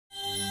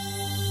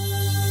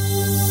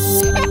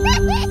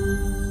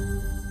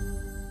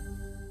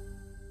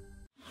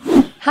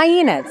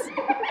Hyenas.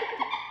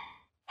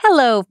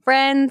 Hello,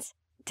 friends.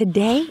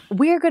 Today,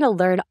 we're going to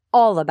learn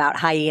all about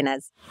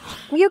hyenas.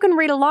 You can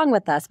read along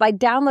with us by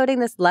downloading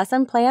this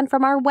lesson plan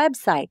from our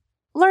website,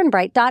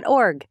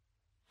 learnbright.org.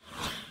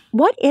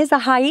 What is a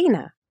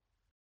hyena?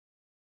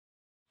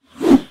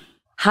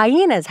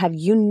 Hyenas have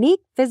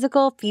unique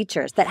physical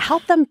features that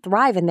help them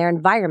thrive in their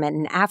environment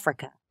in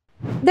Africa.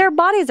 Their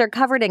bodies are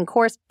covered in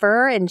coarse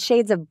fur in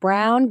shades of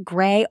brown,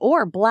 gray,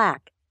 or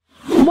black.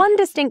 One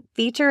distinct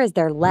feature is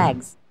their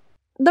legs.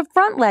 The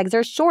front legs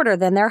are shorter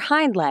than their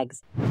hind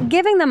legs,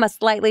 giving them a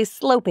slightly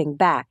sloping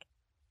back.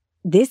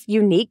 This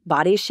unique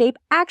body shape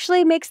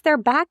actually makes their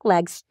back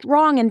legs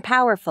strong and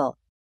powerful,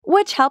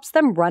 which helps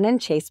them run and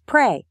chase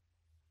prey.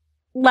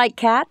 Like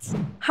cats,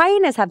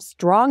 hyenas have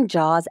strong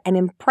jaws and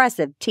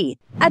impressive teeth,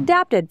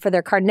 adapted for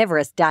their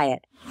carnivorous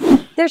diet.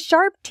 Their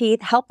sharp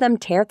teeth help them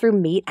tear through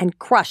meat and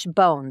crush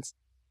bones.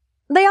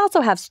 They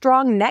also have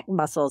strong neck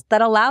muscles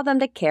that allow them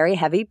to carry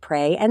heavy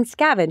prey and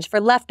scavenge for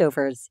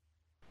leftovers.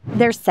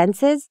 Their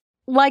senses,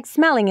 like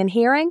smelling and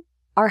hearing,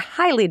 are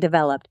highly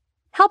developed,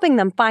 helping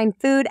them find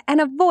food and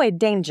avoid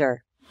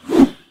danger.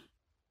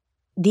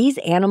 These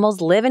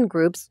animals live in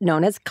groups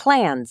known as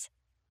clans.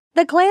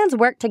 The clans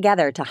work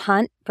together to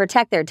hunt,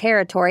 protect their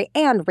territory,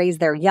 and raise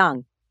their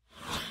young.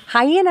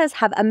 Hyenas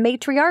have a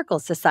matriarchal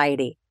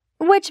society,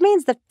 which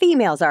means the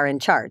females are in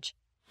charge.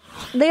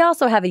 They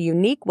also have a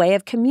unique way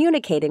of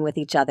communicating with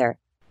each other,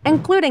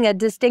 including a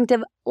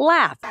distinctive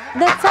laugh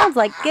that sounds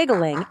like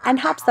giggling and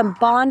helps them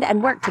bond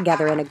and work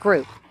together in a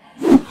group.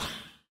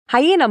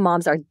 Hyena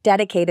moms are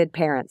dedicated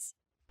parents.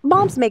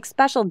 Moms make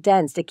special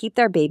dens to keep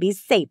their babies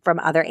safe from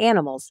other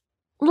animals,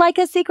 like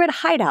a secret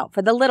hideout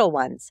for the little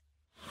ones.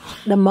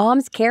 The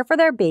moms care for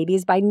their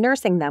babies by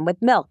nursing them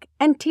with milk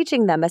and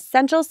teaching them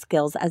essential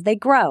skills as they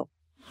grow.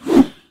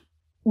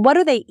 What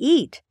do they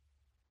eat?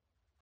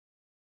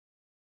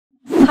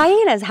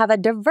 Hyenas have a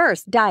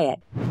diverse diet.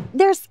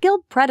 They're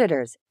skilled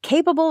predators,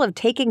 capable of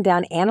taking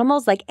down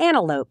animals like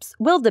antelopes,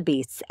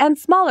 wildebeests, and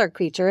smaller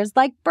creatures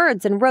like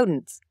birds and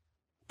rodents.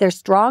 Their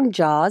strong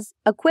jaws,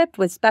 equipped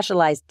with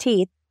specialized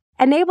teeth,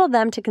 enable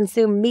them to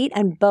consume meat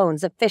and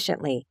bones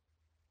efficiently.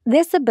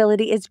 This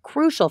ability is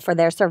crucial for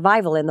their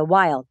survival in the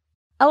wild,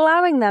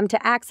 allowing them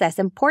to access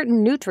important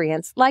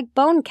nutrients like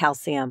bone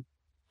calcium.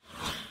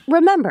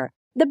 Remember,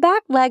 the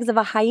back legs of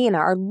a hyena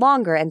are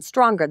longer and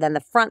stronger than the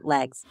front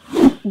legs.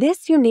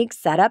 This unique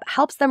setup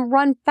helps them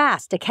run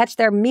fast to catch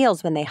their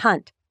meals when they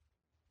hunt.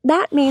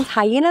 That means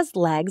hyenas'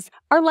 legs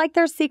are like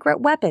their secret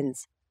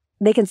weapons.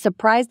 They can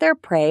surprise their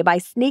prey by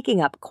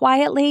sneaking up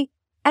quietly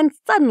and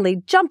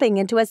suddenly jumping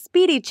into a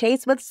speedy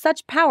chase with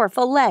such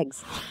powerful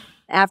legs.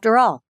 After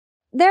all,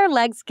 their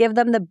legs give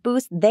them the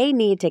boost they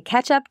need to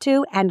catch up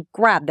to and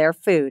grab their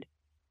food.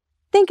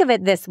 Think of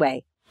it this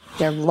way.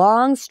 Their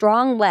long,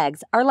 strong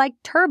legs are like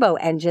turbo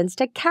engines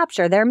to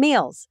capture their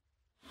meals.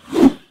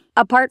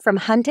 Apart from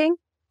hunting,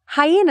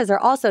 hyenas are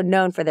also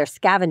known for their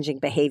scavenging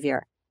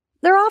behavior.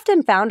 They're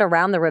often found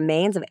around the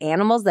remains of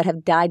animals that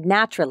have died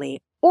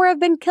naturally or have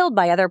been killed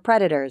by other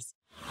predators.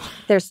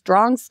 Their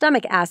strong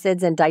stomach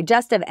acids and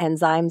digestive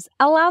enzymes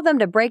allow them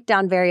to break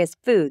down various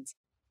foods,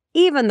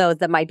 even those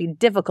that might be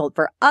difficult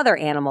for other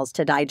animals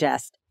to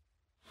digest.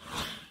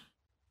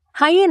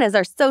 Hyenas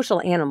are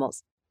social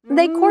animals.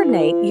 They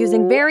coordinate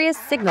using various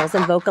signals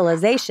and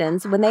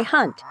vocalizations when they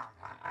hunt.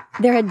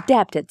 They're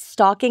adept at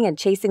stalking and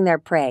chasing their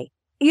prey,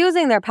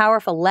 using their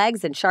powerful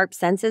legs and sharp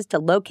senses to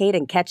locate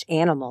and catch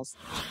animals.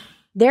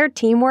 Their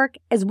teamwork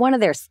is one of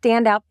their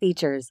standout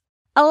features,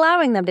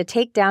 allowing them to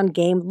take down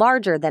game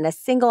larger than a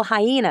single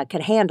hyena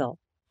could handle.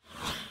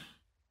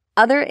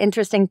 Other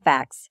interesting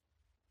facts.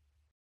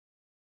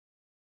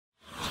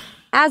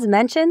 As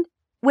mentioned,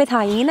 with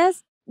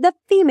hyenas, the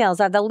females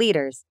are the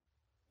leaders.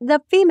 The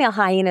female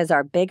hyenas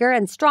are bigger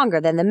and stronger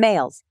than the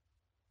males.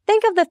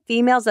 Think of the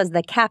females as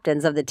the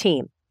captains of the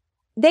team.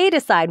 They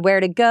decide where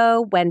to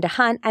go, when to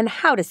hunt, and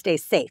how to stay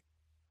safe.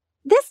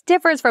 This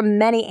differs from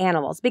many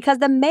animals because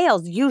the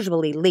males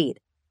usually lead.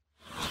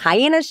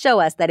 Hyenas show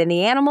us that in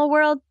the animal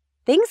world,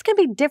 things can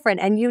be different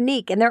and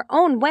unique in their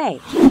own way.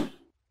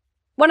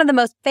 One of the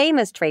most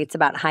famous traits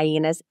about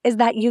hyenas is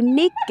that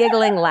unique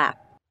giggling laugh.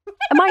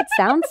 It might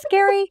sound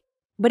scary,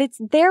 but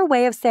it's their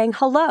way of saying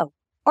hello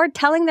or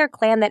telling their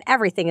clan that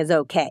everything is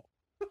okay.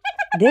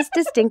 This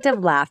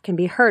distinctive laugh can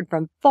be heard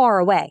from far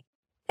away,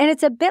 and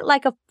it's a bit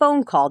like a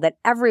phone call that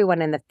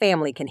everyone in the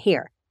family can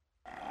hear.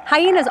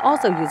 Hyenas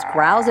also use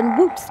growls and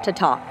whoops to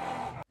talk.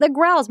 The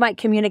growls might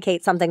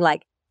communicate something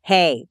like,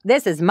 "Hey,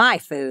 this is my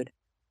food,"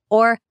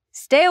 or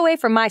 "Stay away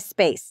from my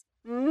space."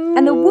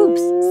 And the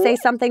whoops say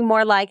something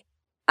more like,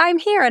 "I'm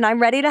here and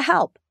I'm ready to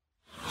help."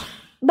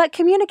 But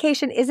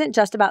communication isn't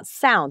just about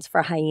sounds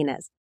for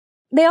hyenas.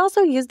 They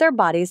also use their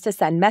bodies to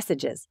send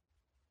messages.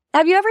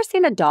 Have you ever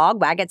seen a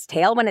dog wag its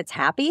tail when it's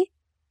happy?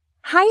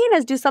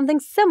 Hyenas do something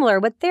similar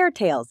with their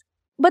tails,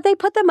 but they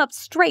put them up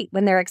straight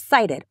when they're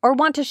excited or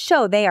want to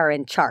show they are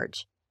in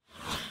charge.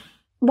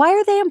 Why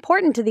are they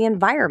important to the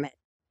environment?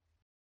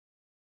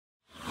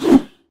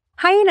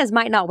 Hyenas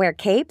might not wear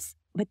capes,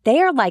 but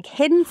they are like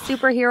hidden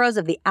superheroes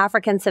of the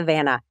African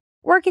savanna,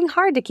 working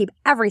hard to keep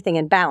everything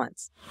in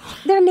balance.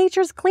 They're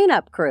nature's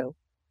cleanup crew,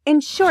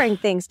 ensuring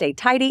things stay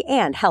tidy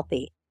and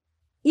healthy.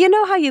 You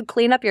know how you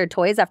clean up your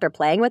toys after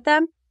playing with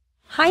them?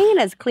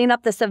 Hyenas clean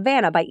up the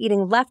savanna by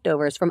eating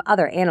leftovers from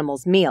other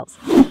animals' meals.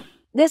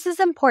 This is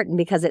important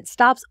because it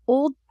stops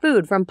old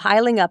food from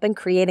piling up and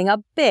creating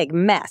a big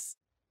mess.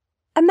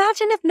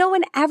 Imagine if no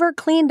one ever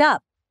cleaned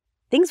up.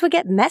 Things would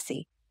get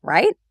messy,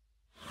 right?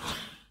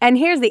 And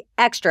here's the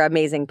extra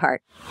amazing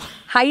part.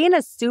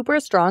 Hyenas' super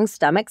strong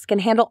stomachs can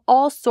handle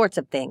all sorts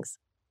of things.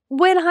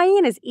 When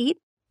hyenas eat,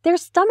 their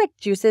stomach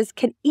juices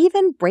can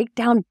even break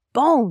down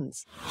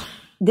bones.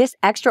 This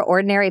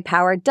extraordinary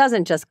power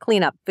doesn't just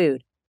clean up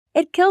food.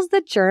 It kills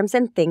the germs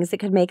and things that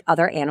could make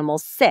other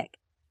animals sick.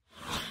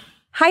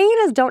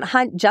 Hyenas don't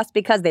hunt just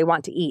because they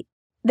want to eat.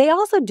 They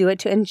also do it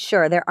to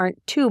ensure there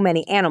aren't too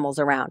many animals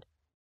around.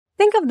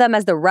 Think of them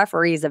as the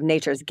referees of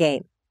nature's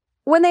game.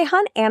 When they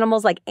hunt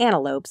animals like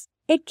antelopes,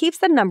 it keeps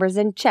the numbers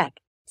in check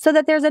so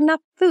that there's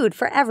enough food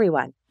for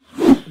everyone.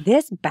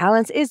 This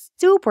balance is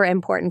super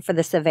important for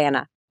the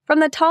savanna, from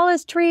the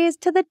tallest trees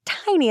to the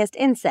tiniest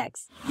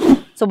insects.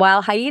 So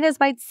while hyenas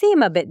might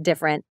seem a bit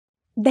different,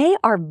 they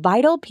are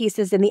vital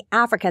pieces in the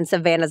African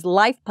savanna's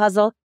life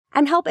puzzle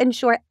and help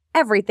ensure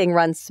everything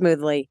runs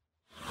smoothly.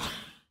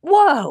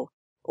 Whoa!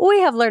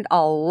 We have learned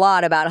a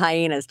lot about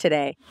hyenas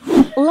today.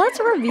 Let's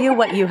review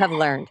what you have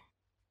learned.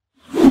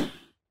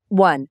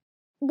 1.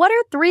 What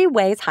are 3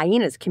 ways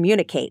hyenas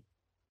communicate?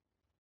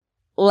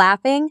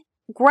 Laughing,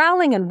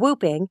 growling and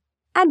whooping,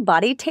 and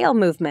body-tail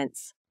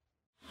movements.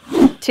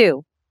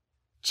 2.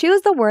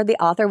 Choose the word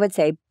the author would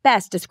say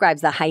best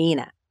describes the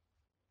hyena.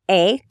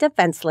 A.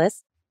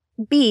 Defenseless.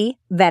 B.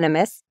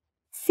 Venomous.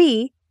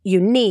 C.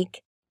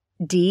 Unique.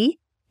 D.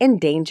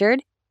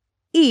 Endangered.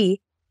 E.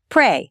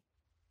 Prey.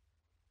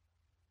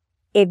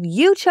 If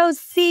you chose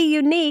C.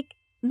 Unique,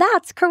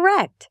 that's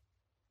correct.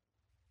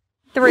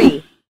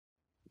 3.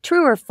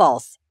 True or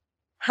false?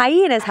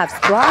 Hyenas have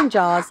strong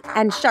jaws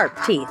and sharp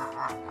teeth.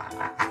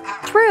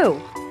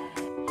 True.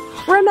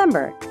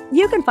 Remember,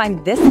 you can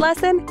find this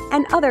lesson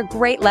and other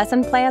great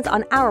lesson plans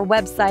on our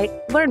website,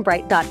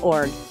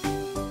 learnbright.org.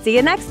 See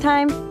you next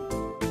time.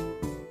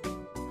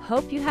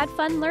 Hope you had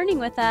fun learning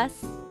with us.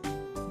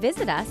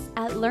 Visit us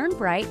at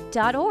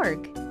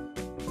learnbright.org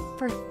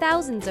for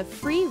thousands of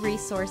free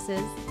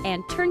resources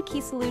and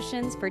turnkey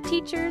solutions for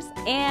teachers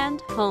and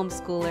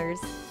homeschoolers.